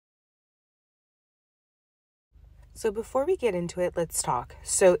So before we get into it, let's talk.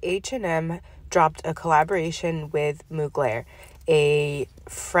 So H&M dropped a collaboration with Mugler. A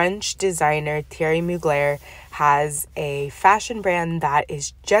French designer, Thierry Mugler, has a fashion brand that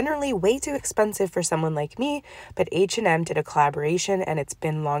is generally way too expensive for someone like me, but H&M did a collaboration and it's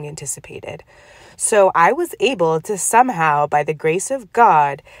been long anticipated. So I was able to somehow, by the grace of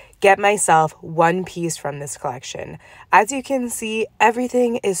God, get myself one piece from this collection. As you can see,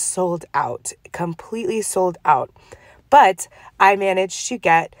 everything is sold out, completely sold out. But I managed to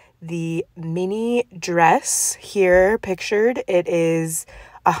get the mini dress here pictured. It is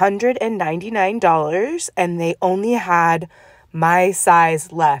 $199 and they only had my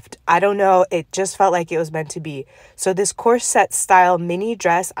size left. I don't know, it just felt like it was meant to be. So this corset style mini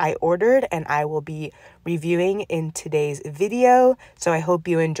dress I ordered and I will be reviewing in today's video. So I hope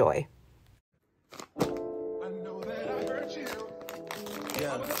you enjoy.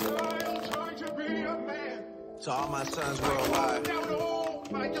 To all my sons worldwide,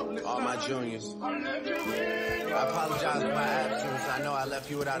 all my juniors, I apologize for my absence. I know I left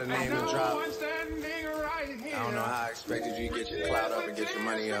you without a name to drop. I don't know how I expected you to get your clout up and get your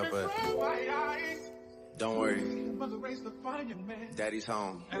money up, but don't worry. Daddy's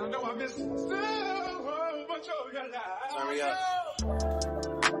home. Turn me up.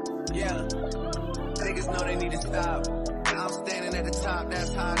 Yeah. Niggas know they need to stop. I'm standing at the top,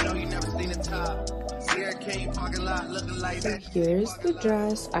 that's how I know you never seen the top. So here's the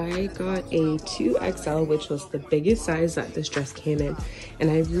dress. I got a 2XL, which was the biggest size that this dress came in. And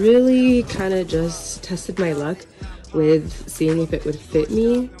I really kind of just tested my luck with seeing if it would fit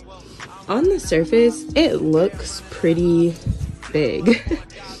me. On the surface, it looks pretty big.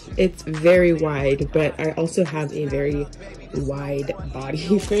 It's very wide, but I also have a very wide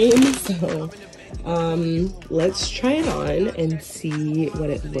body frame. So let's try it on and see what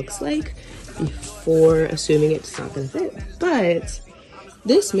it looks like before assuming it's not gonna fit. But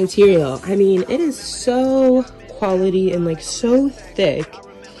this material, I mean, it is so quality and like so thick,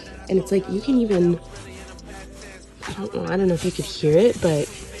 and it's like you can even, I don't know if you could hear it, but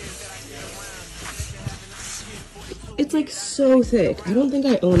it's like so thick. I don't think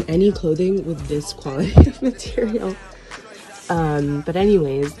I own any clothing with this quality of material. But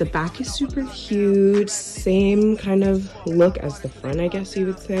anyways, the back is super huge, same kind of look as the front, I guess you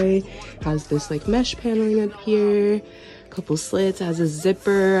would say. Has this like mesh paneling up here, a couple slits, has a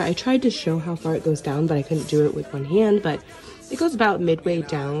zipper. I tried to show how far it goes down, but I couldn't do it with one hand, but it goes about midway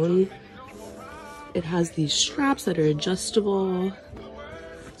down. It has these straps that are adjustable.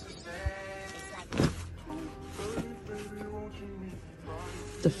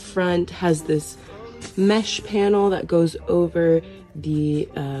 The front has this mesh panel that goes over the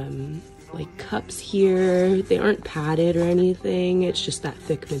like cups here. They aren't padded or anything, it's just that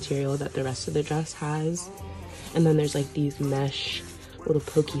thick material that the rest of the dress has. And then there's like these mesh little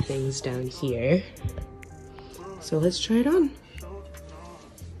pokey things down here. So let's try it on.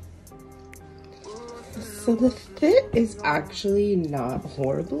 So the fit is actually not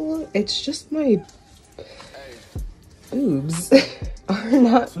horrible, it's just my boobs are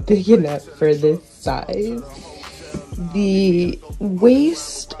not big enough for this size. The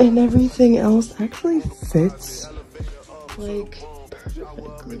waist and everything else actually fits like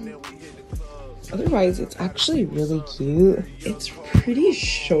perfectly. Otherwise, it's actually really cute. It's pretty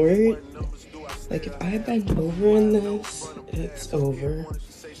short. Like if I bend over in this, it's over.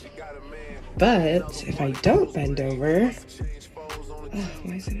 But if I don't bend over,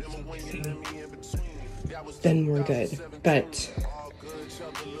 why isn't it focusing? Then we're good. But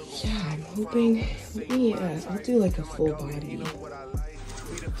yeah, I'm hoping, I'll do like a full body.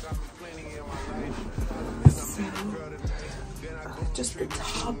 So, just the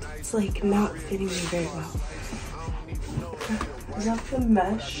top, it's like not fitting me very well. I got the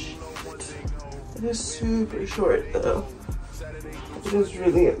mesh. It is super short though. It was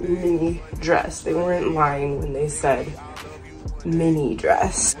really a mini dress. They weren't lying when they said mini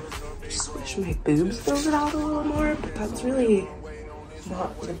dress. I just wish my boobs filled it out a little more, but that's really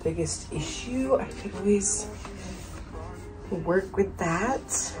not the biggest issue. I could always work with that.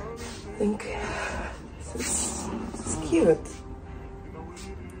 I think this is cute.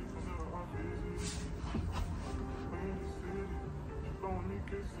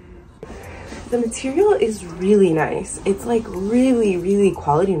 The material is really nice. It's like really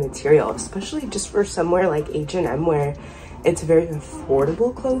quality material, especially just for somewhere like H&M where it's very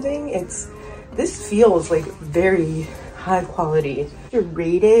affordable clothing. This feels like very high quality. To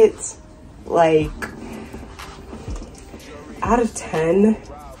rate it like out of 10,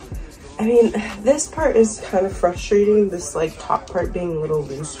 I mean, this part is kind of frustrating, this like top part being a little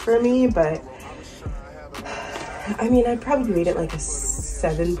loose for me, but I mean, I'd probably rate it like a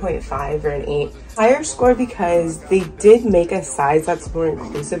 7.5 or an 8. Higher score because they did make a size that's more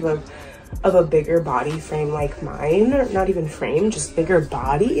inclusive of a bigger body frame like mine, or not even frame, just bigger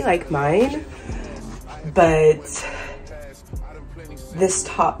body like mine. But this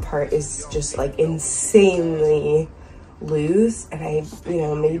top part is just like insanely loose,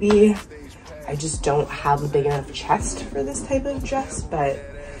 and maybe I just don't have a big enough chest for this type of dress. But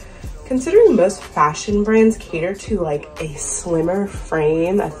considering most fashion brands cater to like a slimmer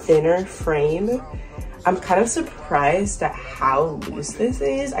frame, a thinner frame, I'm kind of surprised at how loose this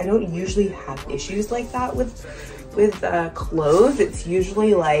is. I don't usually have issues like that with clothes. It's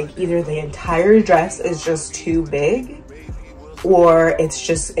usually like either the entire dress is just too big or it's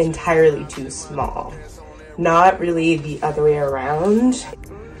just entirely too small. Not really the other way around.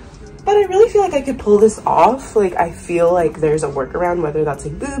 But I really feel like I could pull this off. Like, I feel like there's a workaround, whether that's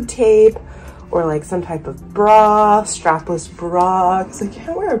like boob tape or like some type of bra, strapless bra, because I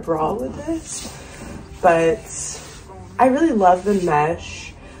can't wear a bra with this. But I really love the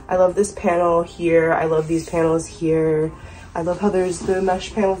mesh. I love this panel here. I love these panels here. I love how there's the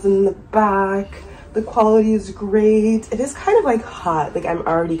mesh panels in the back. The quality is great. It is kind of like hot. Like, I'm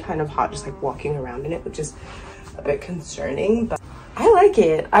already kind of hot just like walking around in it, which is a bit concerning, but I like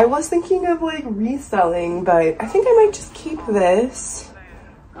it. I was thinking of like reselling, but I think I might just keep this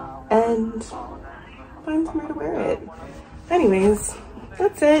and find somewhere to wear it. Anyways,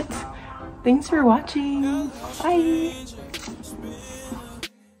 that's it. Thanks for watching. Bye.